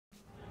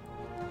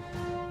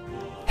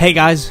Hey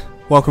guys,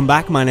 welcome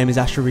back. My name is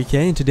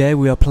AscHeReeKA and today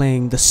we are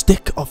playing the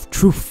Stick of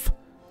Truth.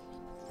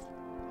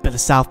 Bit of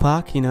South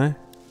Park, you know.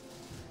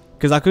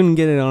 Because I couldn't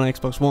get it on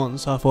Xbox One,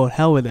 so I thought,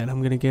 hell with it, I'm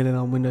going to get it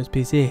on Windows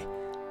PC.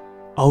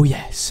 Oh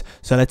yes,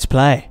 so let's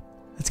play.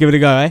 Let's give it a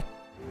go, eh?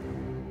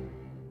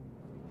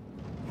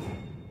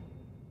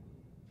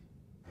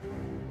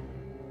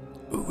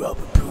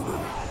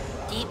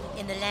 Deep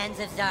in the lands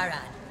of Zaron,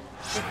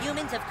 the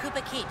humans of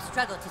Koopa Keep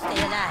struggle to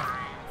stay alive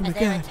as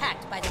they are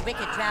attacked by the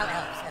wicked drow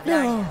elves of No,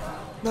 Narnia.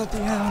 not the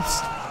elves.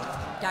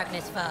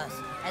 Darkness falls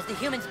as the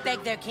humans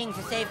beg their king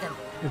to save them,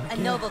 a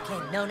noble king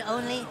known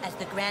only as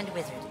the Grand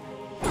Wizard.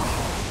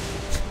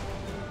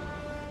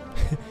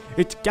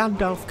 It's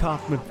Gandalf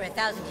Cartman. For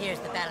 1,000 years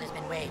the battle has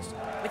been waged,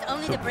 with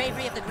only the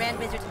bravery of the Grand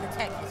Wizard to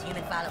protect his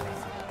human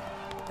followers.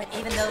 But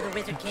even though the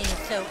Wizard King is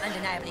so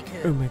undeniably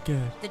cool, Oh my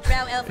god. the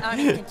drow elf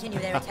armies continue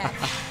their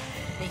attacks.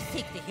 They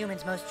seek the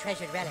humans' most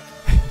treasured relic,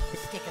 the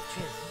Stick of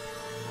Truth.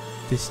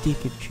 The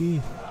Stick of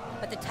Truth.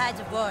 But the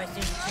tides of war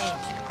soon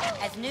change,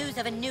 as news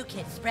of a new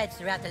kid spreads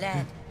throughout the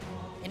land.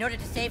 In order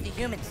to save the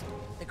humans,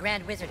 the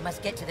Grand Wizard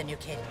must get to the new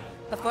kid,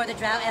 before the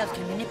drow elves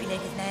can manipulate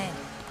his mind,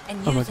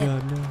 and use him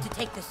to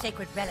take the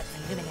sacred relic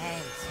from human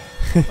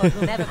hands. For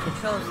whomever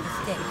controls the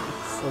stick,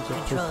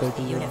 controls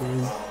the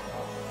universe.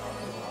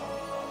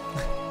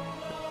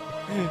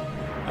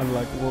 I'm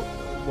like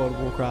World of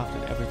Warcraft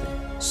and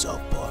everything.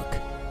 South Park,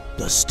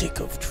 the Stick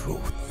of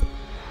Truth.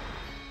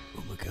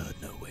 Oh my god,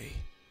 no way.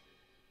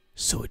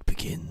 So it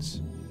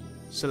begins.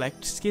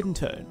 Select skin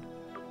tone.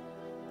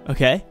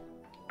 Okay.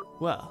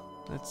 Well,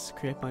 let's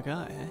create my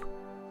guy, eh?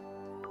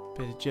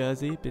 Bit of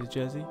jersey, bit of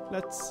jersey.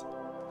 Let's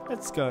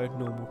go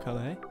normal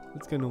color, eh?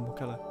 Let's go normal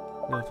color.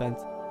 No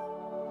offense.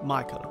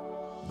 My color.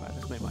 Right,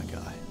 let's make my guy.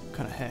 What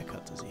kind of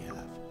haircut does he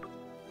have?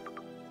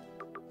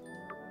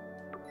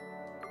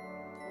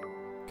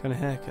 Kind of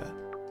haircut?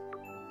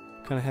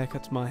 What kind of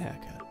haircut's my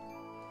haircut?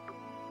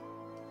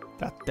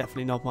 That's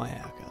definitely not my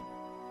haircut.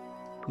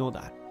 Nor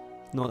that.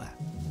 Nor that.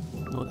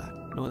 Nor that.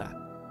 Nor that.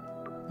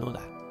 Nor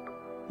that.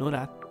 Nor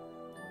that.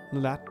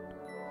 Nor that.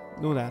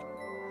 Nor that.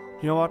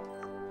 You know what?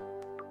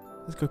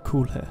 Let's go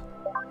cool hair.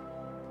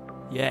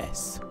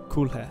 Yes.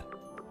 Cool hair.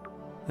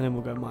 And then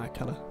we'll go my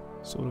colour.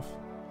 Sort of.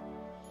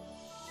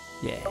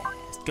 Yeah.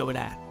 Let's go with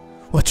that.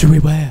 What should we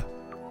wear?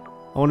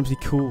 I want him to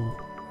be cool.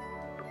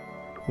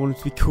 I want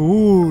him to be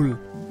cool.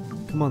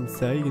 Come on,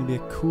 sir. You're gonna be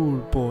a cool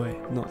boy.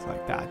 Not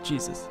like that.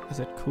 Jesus. I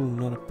said cool,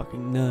 not a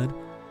fucking nerd.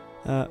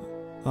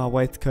 Oh,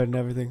 waistcoat and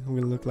everything. I'm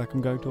gonna look like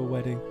I'm going to a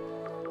wedding.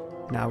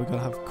 Now we gotta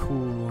have a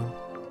cool one.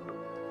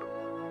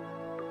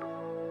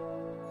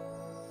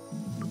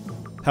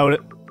 Hold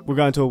it. We're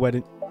going to a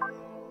wedding.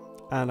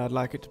 And I'd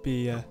like it to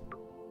be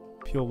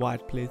pure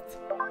white, please.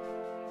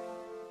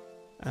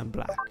 And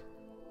black.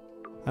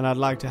 And I'd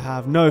like to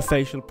have no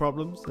facial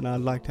problems. And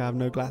I'd like to have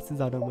no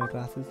glasses. I don't wear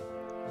glasses.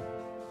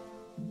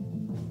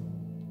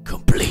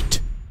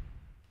 Complete.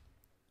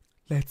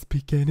 Let's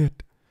begin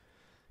it.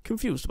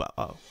 Confused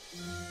about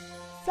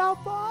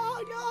South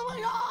Park. Oh my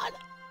god.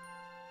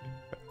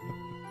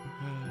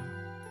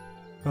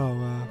 Oh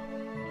wow.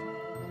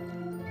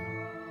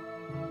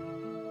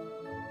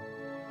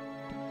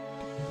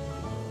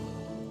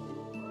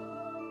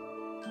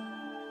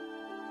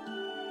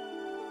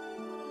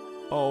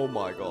 Oh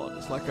my god.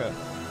 It's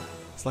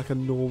like a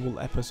normal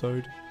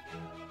episode.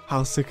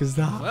 How sick is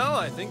that? Well,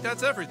 I think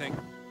that's everything.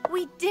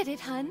 We did it,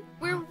 hun.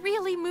 We're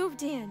really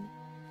moved in.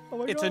 Oh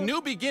my It's god. a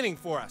new beginning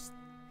for us.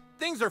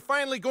 Things are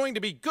finally going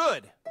to be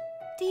good.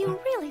 Do you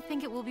really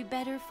think it will be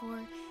better for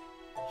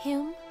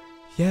him?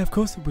 Yeah, of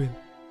course it will.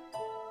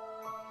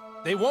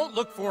 They won't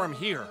look for him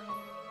here.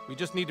 We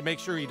just need to make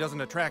sure he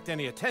doesn't attract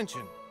any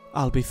attention.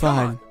 I'll be Come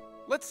fine. on,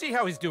 let's see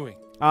how he's doing.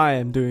 I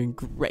am doing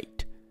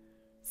great.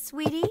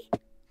 Sweetie?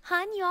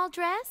 Hun, you all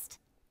dressed?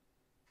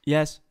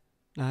 Yes,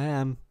 I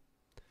am.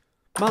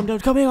 Mom,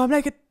 don't come here, I'm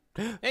naked.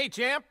 Hey,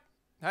 champ.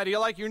 How do you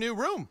like your new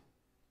room?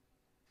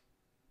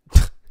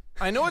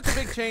 I know it's a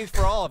big change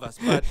for all of us,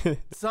 but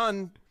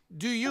son,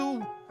 do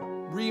you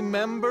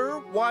remember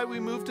why we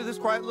moved to this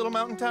quiet little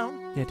mountain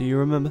town? Yeah, do you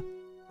remember?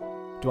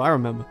 Do I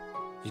remember?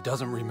 He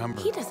doesn't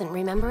remember. He doesn't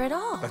remember at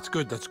all. That's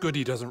good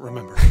he doesn't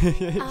remember.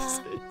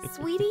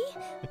 Sweetie,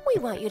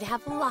 we want you to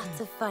have lots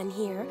of fun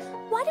here.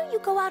 Why don't you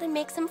go out and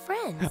make some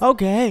friends?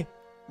 Okay.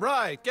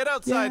 Right, get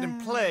outside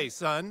and play,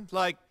 son.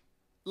 Like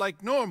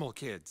normal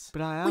kids.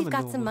 But I am We've a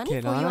got some normal money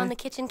kid, for you aren't I? on the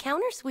kitchen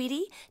counter,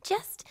 sweetie.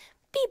 Just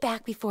be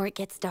back before it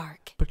gets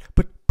dark.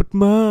 But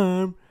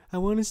Mom, I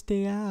want to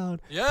stay out.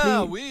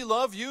 Yeah, Please. we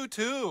love you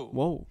too.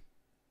 Whoa.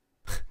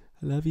 I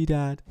love you,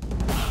 Dad.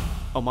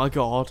 Oh my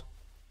god.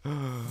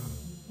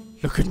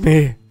 Look at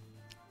me.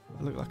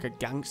 I look like a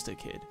gangster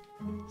kid.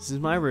 This is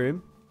my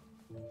room.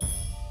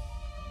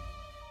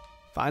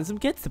 Find some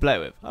kids to play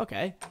with.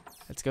 Okay.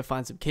 Let's go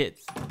find some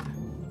kids.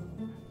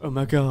 Oh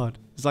my god.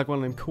 It's like one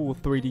of them cool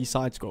 3D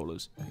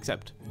side-scrollers.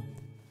 Except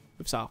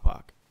with South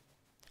Park.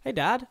 Hey,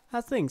 Dad.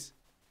 How's things?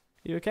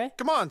 You okay?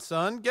 Come on,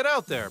 son. Get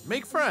out there.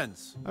 Make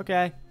friends.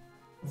 Okay.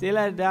 See you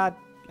later, Dad.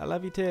 I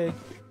love you too.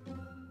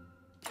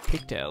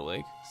 Pigtail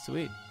wig.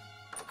 Sweet.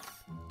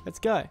 Let's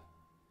go.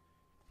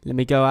 Let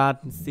me go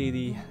out and see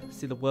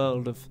the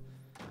world of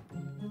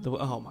the.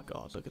 Oh my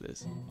God! Look at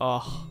this.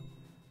 Oh,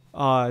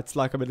 it's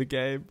like I'm in a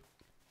game.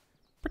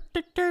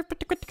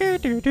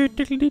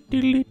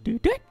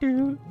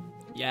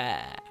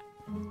 Yeah.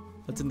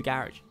 What's in the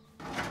garage?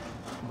 Oh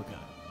my God.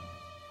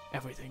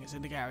 Everything is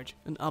in the garage.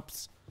 An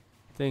ups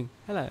thing.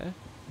 Hello.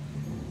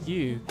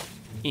 You.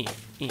 You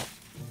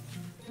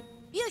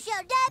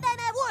shall die by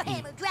my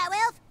warhammer, Drow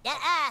Elf.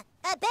 I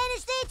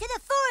banish thee to the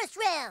forest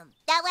realm.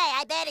 That way,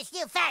 I banish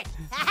you first.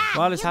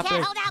 What is happening?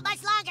 You can't hold out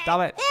much longer.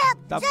 Stop it. Help!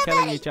 Stop Somebody!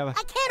 killing each other.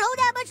 I can't hold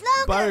out much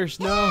longer. Butters,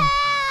 no.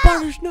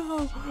 Help! Butters,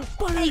 no.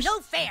 Butters. Hey, no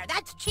fair.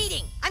 That's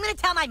cheating. I'm gonna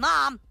tell my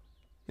mom.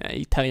 Yeah,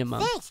 you tell your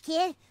mum. Thanks,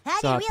 kid. I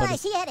Sorry, didn't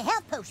realize Butters. he had a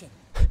health potion.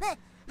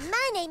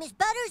 My name is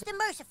Butters the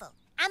Merciful.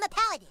 I'm a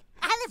paladin.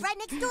 I live right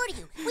next door to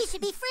you. We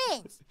should be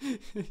friends.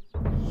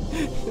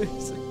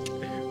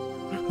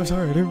 I'm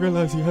sorry, I didn't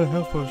realize you had a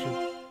health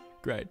potion.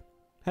 Great.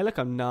 Hey, look,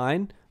 I'm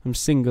 9. I'm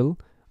single.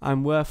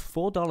 I'm worth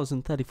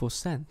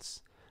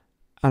 $4.34.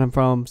 And I'm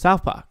from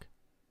South Park.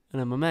 And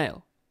I'm a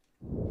male.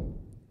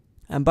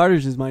 And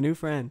Butters is my new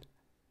friend.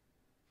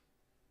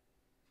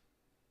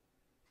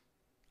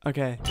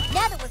 Okay.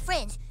 Now that we're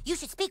friends, you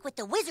should speak with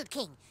the Wizard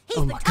King. He's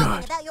Oh been my talking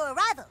God. about your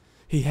arrival.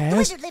 He The has?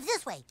 wizard lives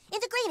this way, in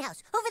the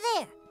greenhouse, over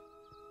there.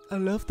 I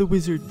love the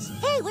wizards.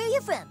 Hey, where are you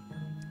from?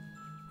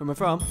 Where am I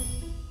from?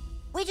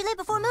 Where'd you live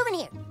before moving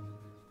here?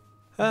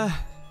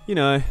 You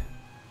know,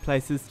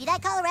 places. You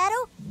like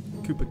Colorado?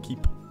 Cooper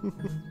Keep.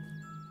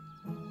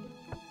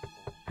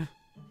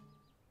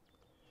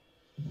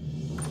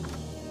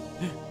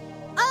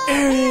 Oh,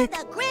 Eric! you're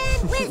the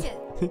Grand Wizard.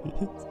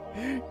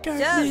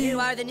 So, you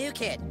are the new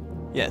kid.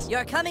 Yes.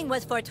 Your coming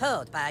was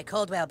foretold by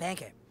Coldwell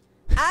Banker.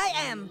 I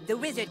am the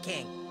Wizard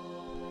King.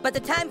 But the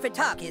time for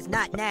talk is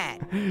not now.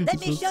 Let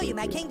me show you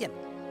my kingdom.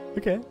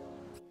 Okay.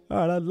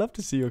 Alright, I'd love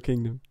to see your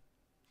kingdom.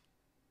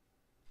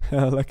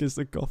 Like it's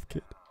a goth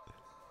kid.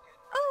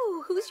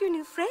 Oh, who's your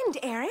new friend,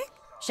 Eric?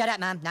 Shut up,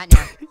 Mom. Not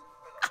now.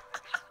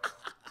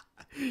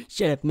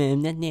 Shut up,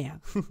 man. Not now.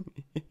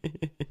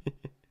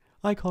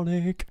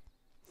 Iconic.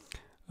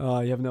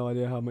 Oh, you have no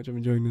idea how much I'm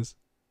enjoying this.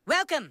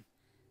 Welcome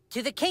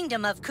to the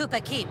kingdom of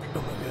Koopa Keep.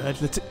 Oh my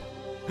God, let's.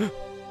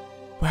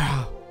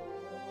 Wow.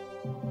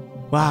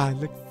 Wow, it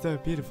looks so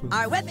beautiful.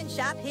 Our weapon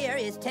shop here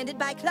is tended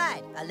by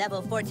Clyde, a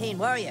level 14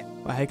 warrior.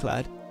 Oh, hey,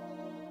 Clyde.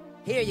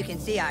 Here you can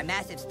see our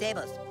massive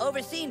stables,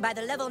 overseen by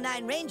the level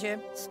 9 ranger,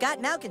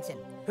 Scott Malkinson,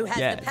 who has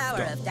Yeah, the power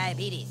Scott. of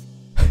diabetes.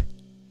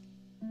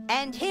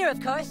 And here, of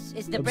course,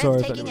 is the I'm sorry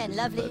if breathtaking anyone and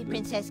lovely offended.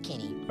 Princess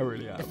Kenny, I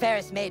really am. the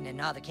fairest maiden in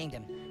all the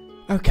kingdom.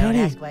 Oh, Don't Kenny.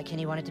 ask why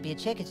Kenny wanted to be a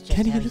chick, it's just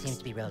Kenny, how you he look seems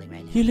to be rolling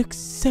right now. You look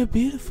so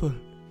beautiful.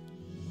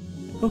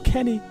 Oh,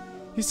 Kenny,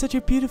 you're such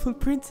a beautiful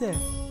princess.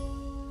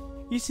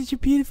 You're such a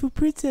beautiful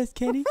princess,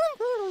 Kenny.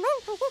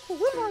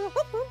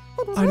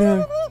 I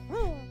know.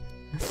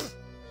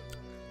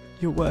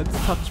 Your words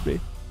touch me.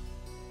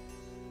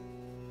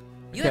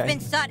 You have Okay. been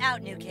sought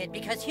out, new kid,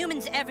 because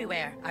humans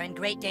everywhere are in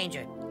great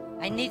danger.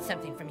 I need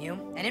something from you,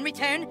 and in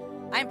return,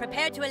 I am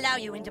prepared to allow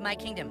you into my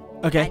kingdom.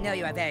 Okay. I know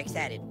you are very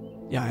excited.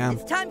 Yeah, I am.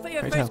 It's time for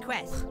your Right first now.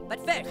 quest.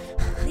 But first,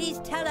 please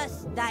tell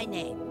us thy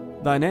name.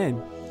 Thy name?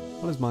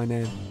 What is my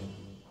name?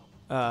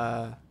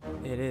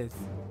 It is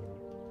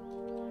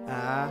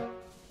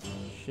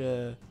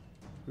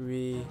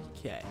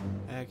AscHeReeKA.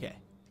 Okay.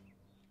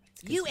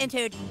 You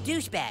entered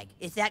douchebag,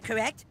 is that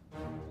correct?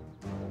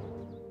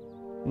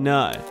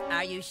 No.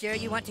 Are you sure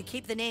you want to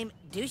keep the name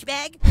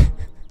douchebag?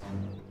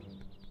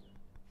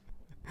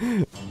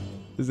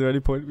 Is there any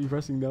point in me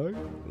pressing no?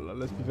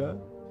 Let's be fair.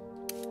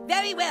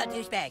 Very well,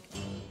 douchebag.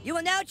 You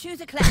will now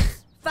choose a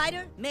class.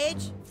 Fighter,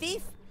 mage,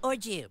 thief, or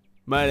Jew.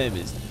 My name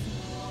is.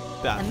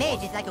 A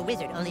mage is like a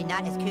wizard, only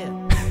not as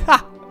cool.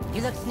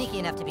 You look sneaky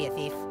enough to be a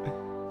thief.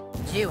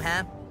 Jew,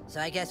 huh? So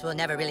I guess we'll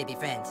never really be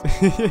friends.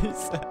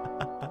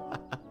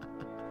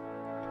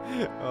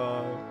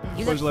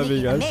 You look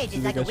sneaky. A mage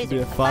is like a wizard.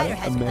 A fighter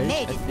has a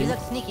mage. You look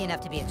sneaky enough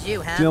to be a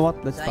Jew, huh? Do you know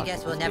what? Let's So I fuck. guess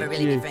we'll Let's never be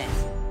really be Jew.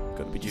 friends.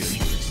 Gotta be Jew.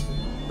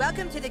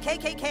 Welcome to the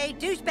KKK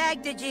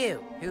douchebag the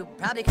Jew, who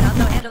probably can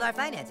also handle our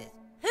finances.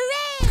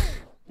 Hooray!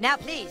 Now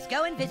please,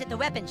 go and visit the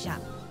weapon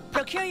shop.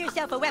 Procure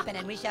yourself a weapon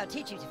and we shall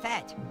teach you to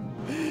fight.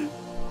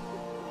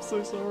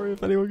 So sorry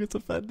if anyone gets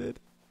offended.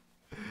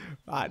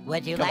 Right,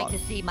 Would you come like on. to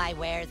see my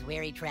wares,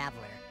 weary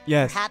traveler?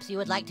 Yes. Perhaps you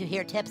would like to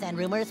hear tips and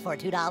rumors for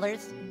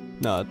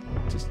 $2? No, I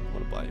just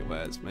want to buy your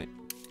wares, mate.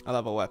 I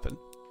love a weapon.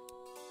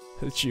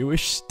 A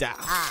Jewish staff.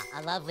 Ah,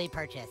 a lovely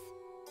purchase.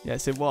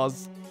 Yes, it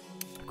was.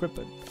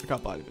 Equipment. I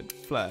can't buy anything.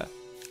 Flare.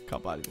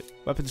 Can't buy anything.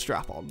 Weapon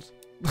strap-ons.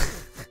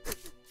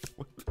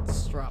 Weapon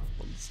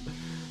strap-ons.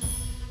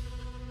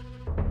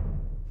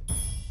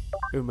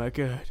 Oh my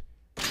god.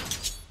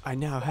 I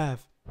now have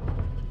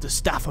the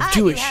staff of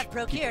Jewish. You have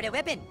procured a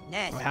weapon.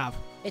 Yes. I have.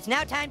 It's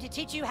now time to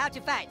teach you how to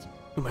fight.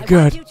 Oh my I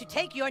god. want you to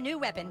take your new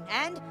weapon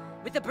and,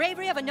 with the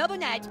bravery of a noble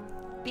knight,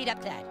 beat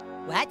up Clyde.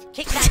 What?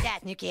 Kick Clyde's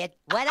ass, new kid.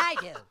 What I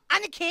do?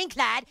 I'm the king,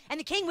 Clyde, and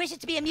the king wishes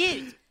to be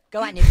amused.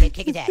 Go on, new kid,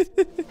 kick his ass.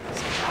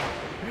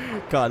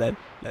 Go on then.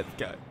 Let's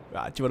go.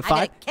 Right, do you want to I'm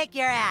gonna fight? kick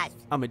your ass.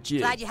 I'm a Jew.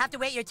 Clyde, you have to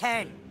wait your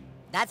turn.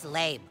 That's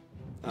lame.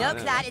 Oh, No,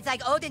 no. Clyde, it's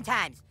like olden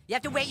times. You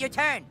have to wait your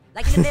turn.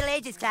 Like in the Middle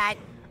Ages, Clyde.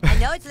 I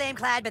know it's lame,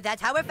 Clyde, but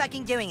that's how we're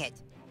fucking doing it.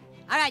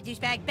 Alright,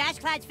 douchebag, bash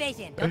Clyde's face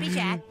in. Don't be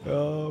shy.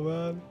 Oh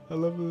man, I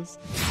love this.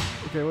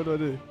 Okay, what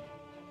do?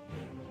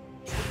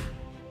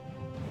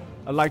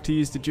 I like to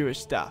use the Jewish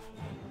staff.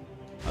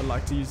 I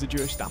like to use the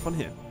Jewish staff on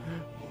him.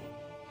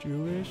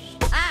 Jewish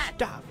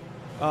staff.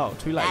 Oh,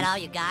 too late. That all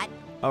you got?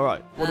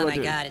 Alright, what do I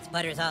do? Oh my god, it's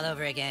Butters all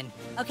over again.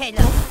 Okay,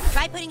 look,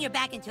 try putting your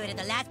back into it at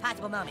the last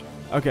possible moment.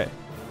 Okay,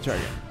 try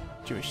again.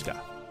 Jewish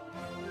staff.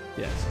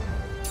 Yes.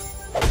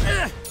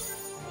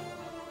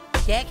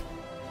 Kick.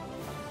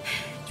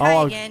 Try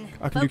Oh, again.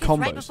 I can do Focus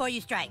right combos. before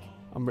you strike.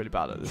 I'm really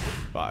bad at this.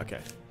 Right,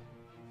 okay.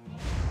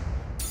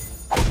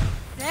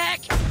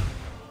 Sick.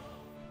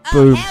 Oh,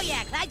 Boom. hell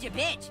yeah, Clyde's your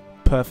bitch.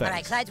 Perfect.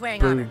 Alright, Clyde's wearing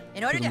Boom. armor.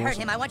 In order to Fucking hurt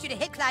awesome. him, I want you to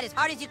hit Clyde as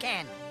hard as you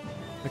can.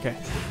 Okay.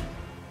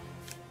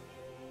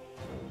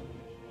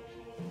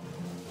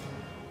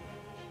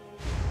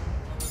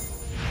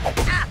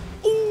 Ah!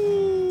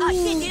 Oh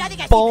shit, dude, I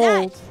think I see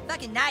balls. blood.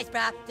 Fucking nice,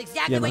 bro. It's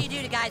exactly Yeah, what man. you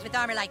do to guys with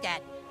armor like that.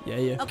 Yeah,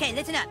 yeah. Okay,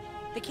 listen up.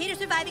 The key to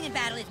surviving in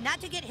battle is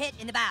not to get hit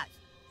in the bows.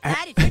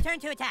 Clyde, it's your turn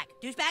to attack.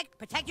 Douchebag,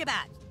 protect your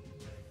bows.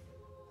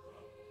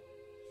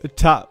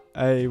 Tap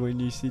A when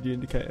you see the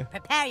indicator.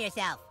 Prepare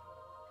yourself.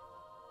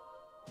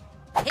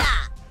 Yeah.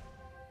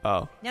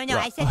 Oh. No, I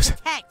right. said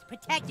protect.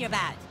 Protect your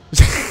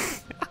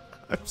bows.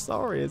 I'm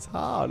sorry, it's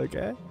hard,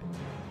 okay?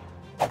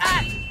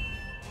 Ah!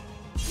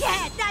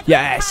 Yeah, that's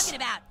Yes. what I'm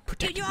talking about. Dude,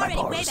 Protecting you're my already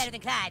way balls. better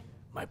than Clyde.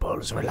 My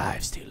balls are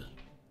alive still.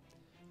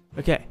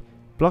 Okay.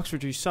 Blocks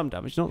reduce some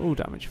damage, not all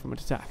damage from an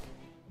attack.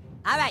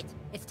 All right,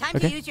 it's time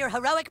Okay. to use your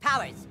heroic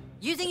powers.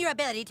 Using your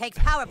ability takes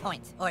power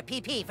points, or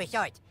PP for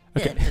short.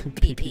 Okay.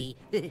 PP.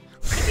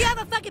 If you have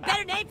a fucking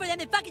better name for them,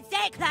 then fucking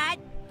say it, Clyde.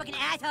 Fucking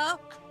asshole.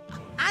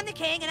 I'm the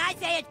king, and I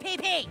say it's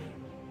PP.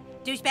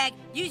 Douchebag,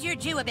 use your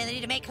Jew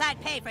ability to make Clyde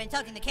pay for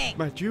insulting the king.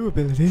 My Jew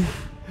ability.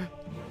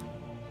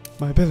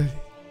 My ability.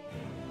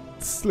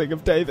 Sling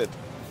of David.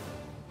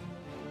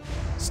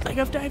 Sling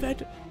of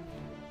David.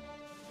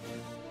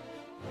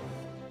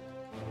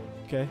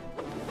 Okay.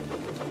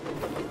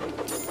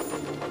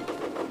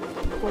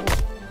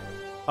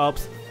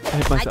 Oops. I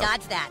hit I myself.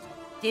 dodged that.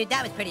 Dude,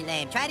 that was pretty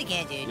lame. Try it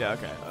again, dude. Yeah,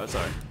 okay. Oh,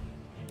 sorry.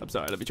 I'm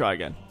sorry. Let me try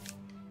again.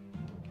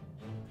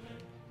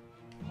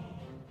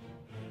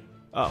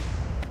 Oh.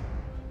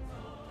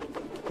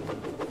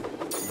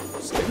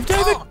 Sling of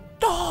David.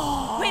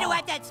 Oh. Way to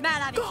wipe that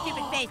smile off his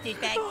stupid face,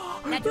 douchebag.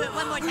 Now do it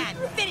one more time.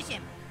 Finish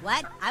him.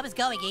 What? I was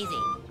going easy.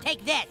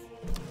 Take this.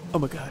 Oh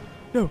my god.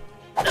 No.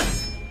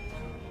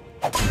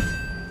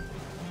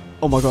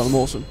 Oh my god, I'm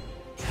awesome.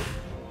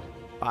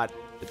 Bad.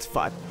 It's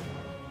fine.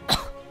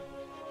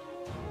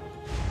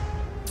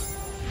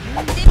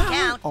 Didn't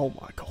count. Oh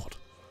my god.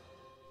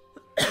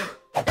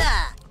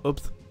 Ah.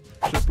 Oops.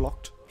 Should have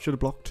blocked. Should have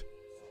blocked.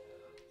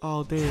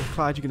 Oh dear.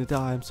 Clyde, you're gonna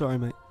die. I'm sorry,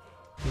 mate.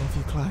 I love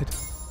you, Clyde.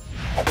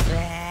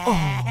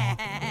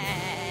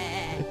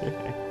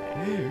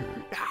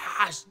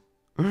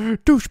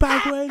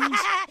 Douchebag wins!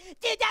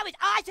 Dude, that was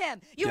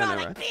awesome! You were Yeah, all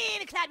no, like, right? beam,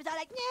 and Clyde was all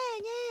like,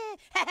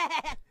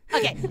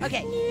 nah.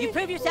 Okay, you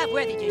prove yourself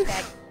worthy,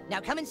 douchebag. Now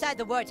come inside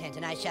the war tent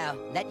and I shall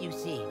let you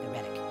see the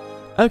relic.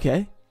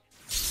 Okay.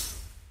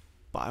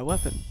 Buy a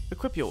weapon.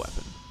 Equip your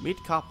weapon. Meet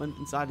Cartman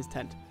inside his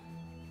tent.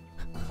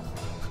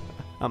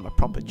 I'm a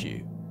proper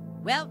Jew.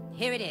 Well,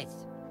 here it is.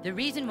 The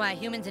reason why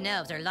humans and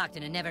elves are locked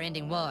in a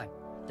never-ending war.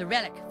 The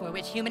relic for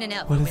which human and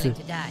elf What are is willing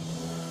it? to die.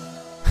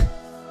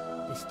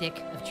 The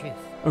Stick of Truth.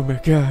 Oh my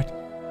god.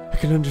 I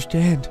can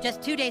understand.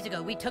 Just 2 days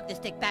ago, we took the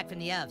stick back from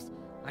the elves.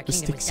 Our The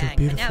kingdom was stick's so dying,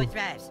 but now beautiful. it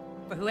thrives.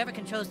 For whoever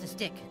controls the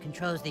stick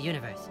controls the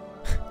universe.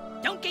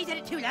 Don't gaze at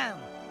it too long,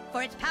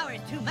 for its power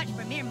is too much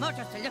for mere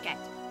mortals to look at.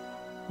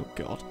 Oh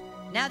god.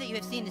 Now that you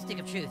have seen the Stick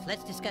of Truth,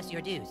 let's discuss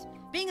your dues.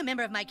 Being a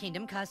member of my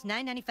kingdom costs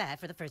 $9.95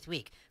 for the first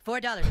week,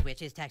 $4 of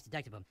which is tax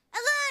deductible.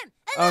 Alarm!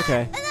 Alarm!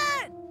 Okay.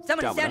 Alarm!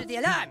 Someone Governor. sounded the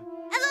alarm!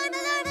 Alarm!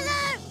 Alarm!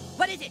 Alarm!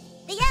 What is it?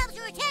 The elves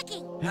are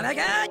attacking! Oh my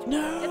god!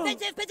 No!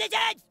 Defensive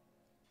positions!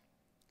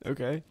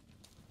 Okay.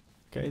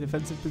 Okay,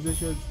 defensive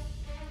position.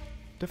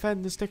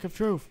 Defend the Stick of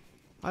Truth.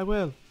 I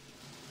will.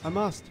 I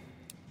must.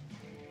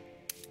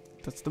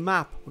 That's the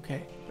map.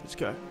 Okay, let's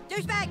go.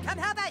 Douchebag, come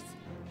help us!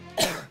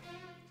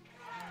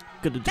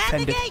 Gonna Man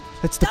defend the it. gate!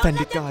 Let's Don't defend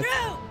let it, them guys.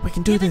 through! We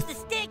can do Give this.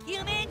 us the stick,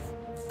 humans!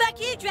 Fuck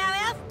you, Drow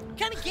Elf!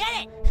 Come and get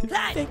it!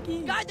 Clyde, Thank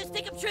you. guard the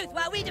Stick of Truth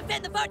while we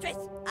defend the fortress!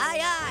 Aye,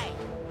 aye!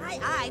 Aye,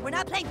 aye, we're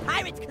not playing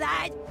pirates,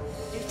 Clyde!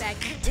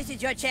 Douchebag, this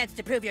is your chance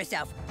to prove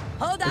yourself.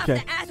 Hold off Okay.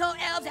 the asshole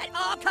elves at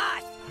all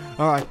costs!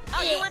 Alright,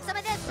 Oh, you want some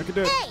of this? I can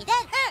do it. Hey,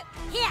 that hurt!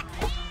 Here!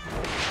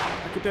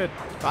 I can do it.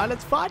 Alright,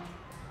 let's fight.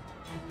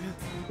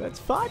 Let's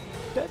fight.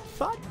 Let's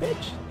fight,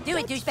 bitch. Do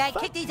it, Let's douchebag,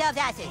 fight. kick these elves'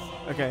 asses!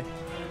 Okay.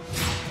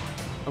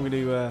 I'm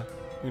gonna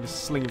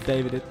Sling of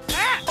David it.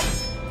 Ah!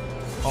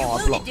 Oh, I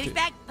Wounded, blocked it.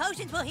 douchebag!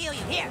 Potions will heal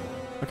you, here!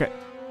 Okay.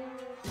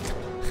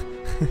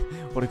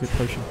 What a good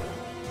potion.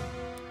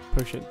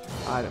 Potion.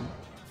 Item.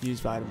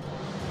 Use item.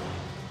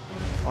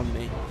 On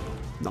me.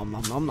 Nom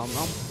nom nom nom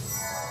nom.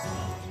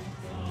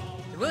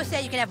 The rules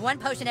say you can have 1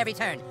 potion every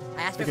turn.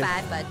 I asked for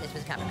 5, but this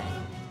was a compromise.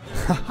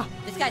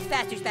 This guy's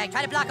fast, douchebag.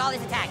 Try to block all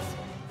his attacks.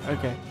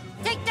 Okay.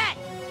 Take that!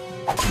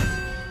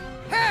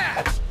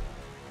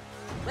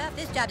 Well, if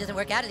this job doesn't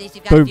work out, at least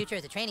you've got a future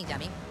as a training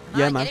dummy. Come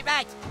Yeah, on, man. get it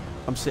right.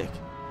 I'm sick.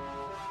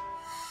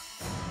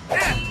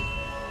 I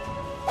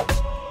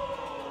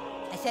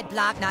said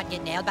block, not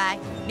get nailed by.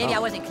 Maybe I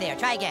wasn't clear.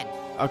 Try again.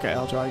 Okay,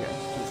 I'll try again.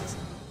 Jesus.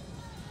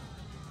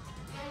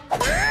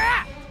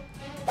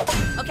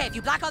 Okay, if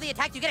you block all the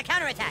attacks, you get a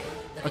counterattack.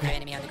 Look at your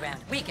enemy on the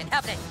ground. Weak and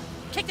helpless.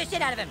 Kick the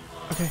shit out of him.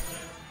 Okay.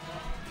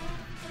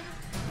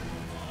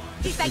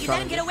 Douchebag, you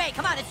let him get away.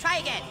 Come on, let's try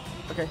again.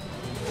 Okay.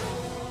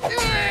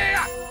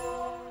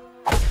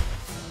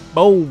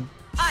 Boom.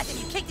 Awesome,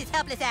 you kicked his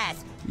helpless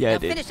ass. Yeah, I now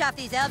did. finish off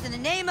these elves in the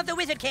name of the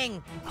Wizard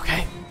King.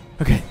 Okay.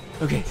 Okay.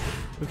 Okay.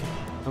 Okay.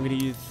 I'm gonna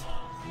use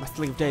my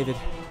Sling of David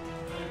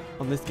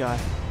on this guy.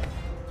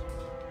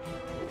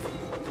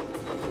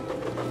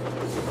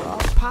 Oh,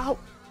 pow.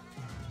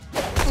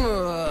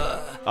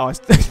 Oh, I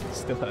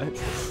still hurt.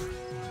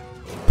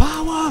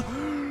 Power!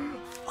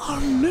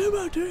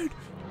 Unlimited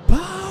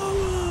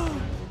power!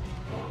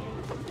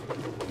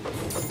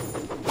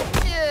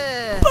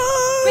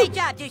 Great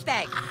job,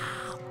 douchebag.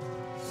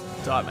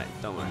 It's alright, mate.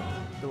 Don't worry.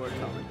 Don't worry,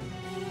 Carmen.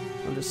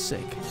 I'm just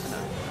sick.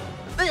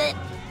 I know. I've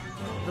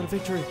got a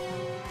victory.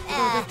 I've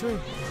got a victory.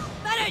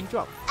 Butters!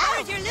 Drop.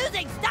 Butters, you're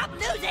losing! Stop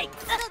losing!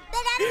 But I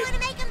don't want to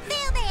make him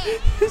feel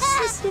bad. This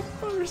is the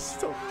first.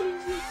 Stop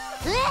losing.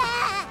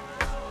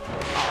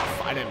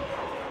 Fight him.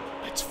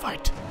 Let's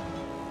fight.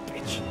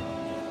 Bitch.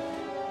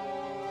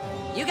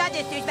 You got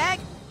this, douchebag.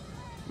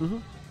 Mm-hmm.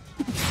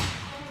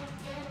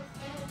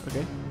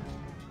 Okay.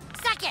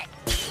 Suck it!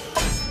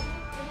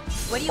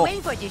 What are you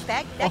waiting for,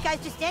 douchebag? That guy's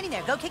just standing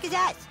there. Go kick his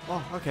ass.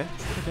 Oh, okay.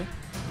 Okay.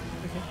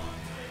 Okay.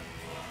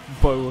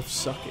 Bow of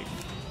sucking.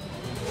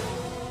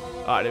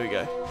 Alright, here we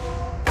go.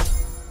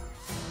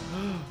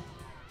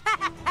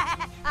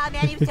 Oh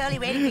man, he was totally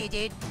waiting for you,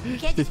 dude. You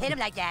can't just hit him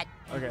like that.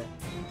 Okay.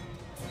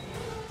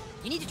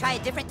 You need to try a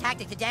different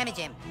tactic to damage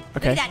him.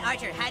 Okay. Look at that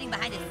archer hiding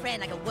behind his friend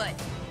like a wood.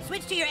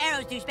 Switch to your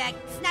arrows, douchebag.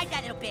 Snipe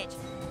that little bitch.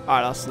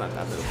 Alright, I'll snipe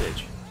that little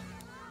bitch.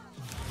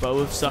 Bow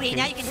of sucking. Sweet,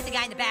 now you can hit the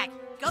guy in the back.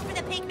 Go for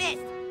the pink mist.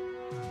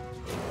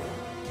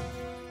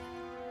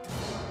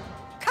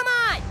 Come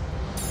on!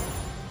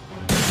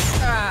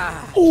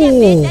 Can't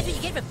miss. That's what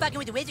you get for fucking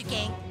with the Wizard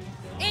King.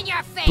 In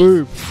your face!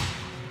 Boom.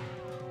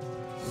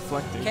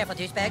 Reflecting. Careful,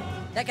 douchebag.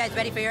 That guy's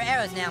ready for your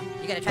arrows now.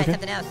 You gotta try Okay.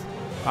 something else.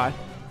 Alright.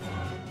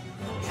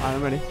 Alright,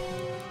 I'm ready.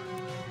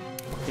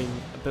 Fucking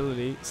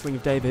ability. Sling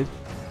of David.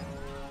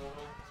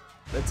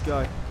 Let's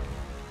go.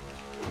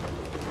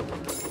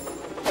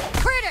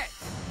 Critter!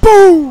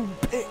 Boom!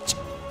 Bitch!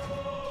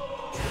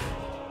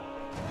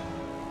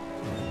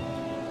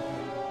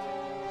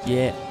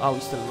 Yeah. Oh,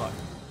 he's still alive.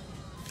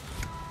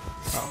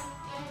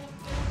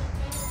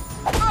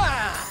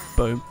 Oh.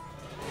 Boom.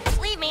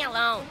 Leave me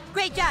alone.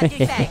 Great job,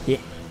 douchebag. Yeah.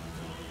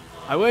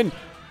 I win!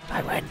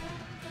 I win!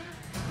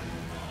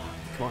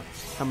 Come on.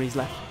 How many's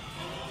left?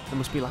 There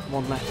must be like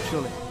 1 left,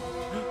 surely.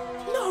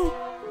 No!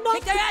 Not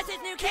Kick their asses,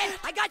 new kid!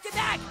 I got your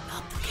back!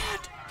 Not the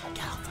cat!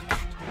 Get off the cat!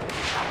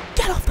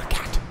 Get off the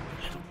cat!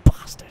 You little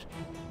bastard!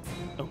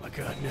 Oh my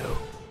god, no.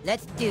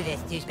 Let's do this,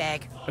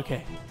 douchebag.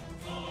 Okay.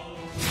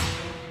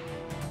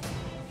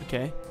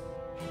 Okay.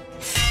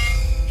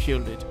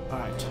 Shielded.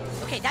 Alright.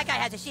 Okay, that guy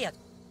has a shield.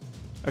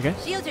 Okay.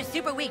 Shields are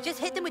super weak. Just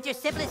hit them with your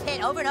simplest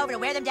hit over and over to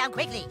wear them down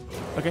quickly.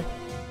 Okay.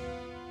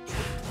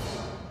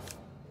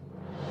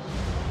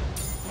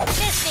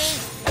 Miss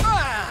me!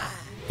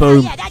 Boom.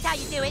 Oh, yeah, that's how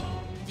you do it.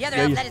 The other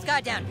Yeah, elf you- let his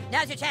guard down.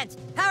 Now's your chance.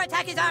 Power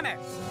attack his armor.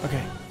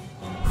 Okay.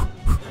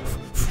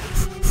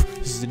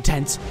 This is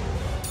intense.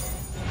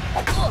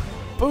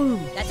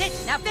 Boom. That's it.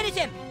 Now finish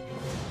him.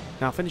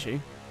 Now finish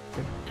you.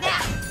 Okay.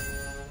 Now.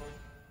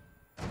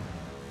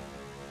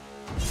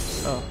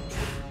 Oh.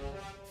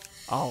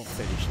 I'll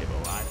finish him,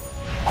 alright.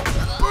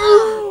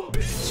 Boom,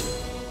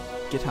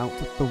 bitch. Get out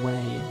of the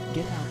way.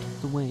 Get out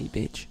of the way,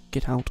 bitch.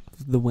 Get out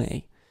of the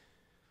way.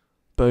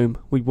 Boom.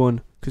 We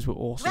won because we're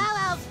awesome. Drow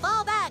elves,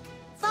 fall back.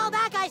 Fall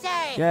back, I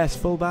say. Yes,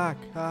 full back.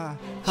 Ah.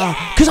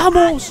 Yeah, Because I'm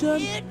awesome.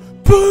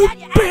 dude. Boom, Got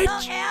your hello,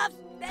 bitch. elves.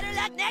 Better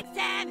luck next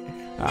time.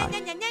 Ah. Na,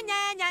 na, na,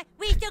 na, na.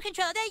 We still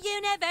control the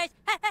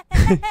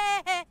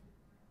universe.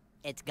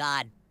 It's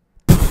gone.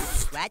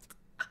 What?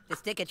 The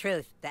stick of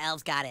truth. The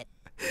elves got it.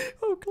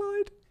 Oh,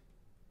 Clyde.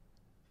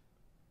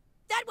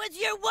 That was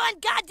your one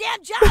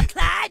goddamn job,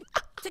 Clyde!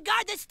 To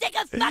guard the stick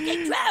of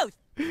fucking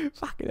truth!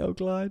 Fucking hell,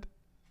 Clyde.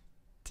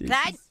 Jesus.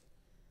 Clyde,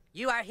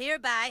 you are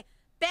hereby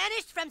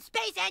banished from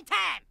space and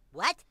time!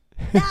 What?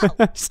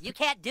 No, you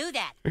can't do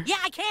that. Yeah,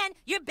 I can.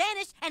 You're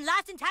banished and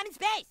lost in time and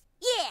space.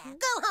 Yeah,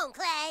 go home,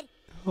 Clyde.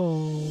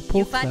 Oh, poor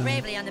You fought Clyde.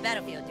 bravely on the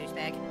battlefield,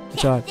 douchebag.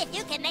 It's alright. If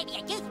you can make me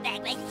a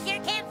douchebag, like you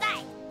sure can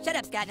fight. Shut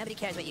up, Scott. Nobody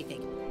cares what you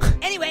think.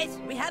 Anyways,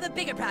 we have a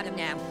bigger problem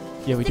now.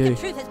 Yeah, we the stick do. of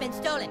truth has been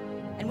stolen,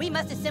 and we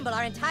must assemble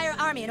our entire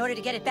army in order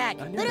to get it back.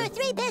 But our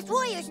 3 best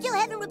warriors still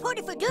haven't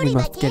reported for We duty,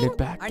 my must get king. it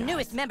back. Our guys.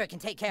 newest member can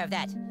take care of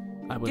that.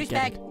 I will get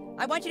Douchebag, it.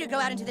 I want you to go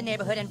out into the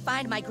neighborhood and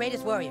find my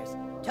greatest warriors,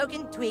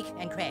 Token, Tweak,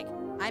 and Craig.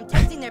 I'm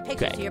texting their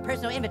pictures Okay. to your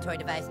personal inventory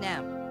device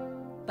now.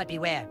 But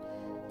beware.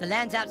 The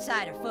lands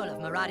outside are full of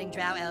marauding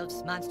drow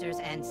elves, monsters,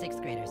 and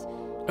 6th graders. Be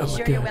Oh my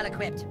sure you're God. well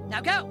equipped.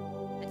 Now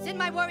go! And send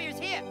my warriors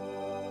here!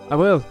 I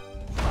will.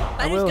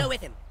 Butters, will. go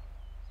with him.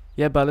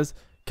 Yeah, Butters,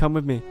 come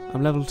with me.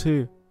 I'm level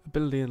 2.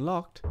 Ability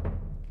unlocked.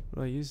 What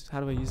do I use?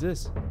 How do I use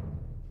this?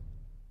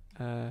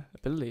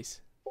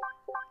 Abilities.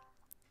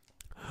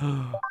 Do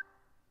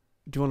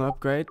you want to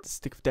upgrade the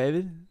Stick of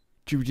David?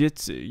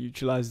 Jiu-Jitsu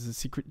utilizes the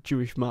secret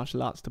Jewish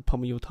martial arts to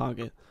pummel your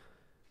target.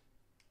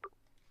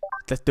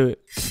 Let's do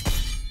it.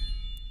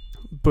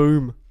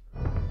 Boom.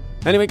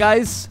 Anyway,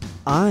 guys,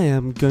 I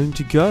am going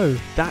to go.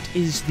 That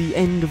is the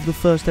end of the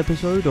first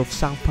episode of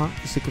South Park: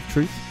 The Stick of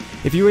Truth.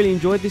 If you really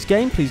enjoyed this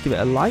game, please give it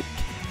a like.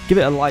 Give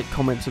it a like,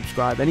 comment,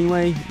 subscribe.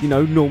 Anyway, you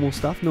know, normal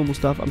stuff.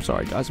 I'm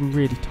sorry, guys. I'm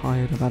really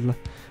tired. I've had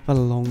a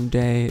long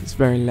day. It's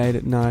very late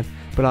at night,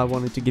 but I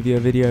wanted to give you a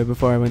video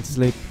before I went to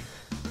sleep.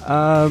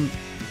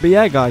 But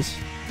yeah, guys,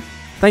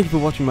 thank you for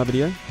watching my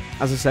video.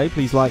 As I say,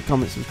 please like,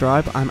 comment,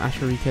 subscribe. I'm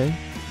AscHeReeKA.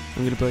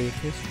 I'm gonna blow you a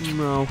kiss.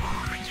 No.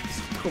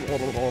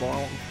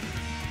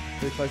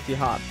 Very close to your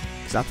heart,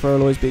 because that's where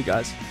I'll always be,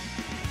 guys.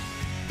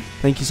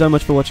 Thank you so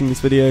much for watching this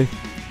video.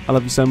 I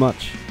love you so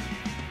much.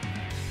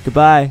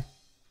 Goodbye.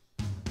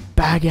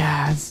 Bye,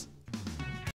 guys.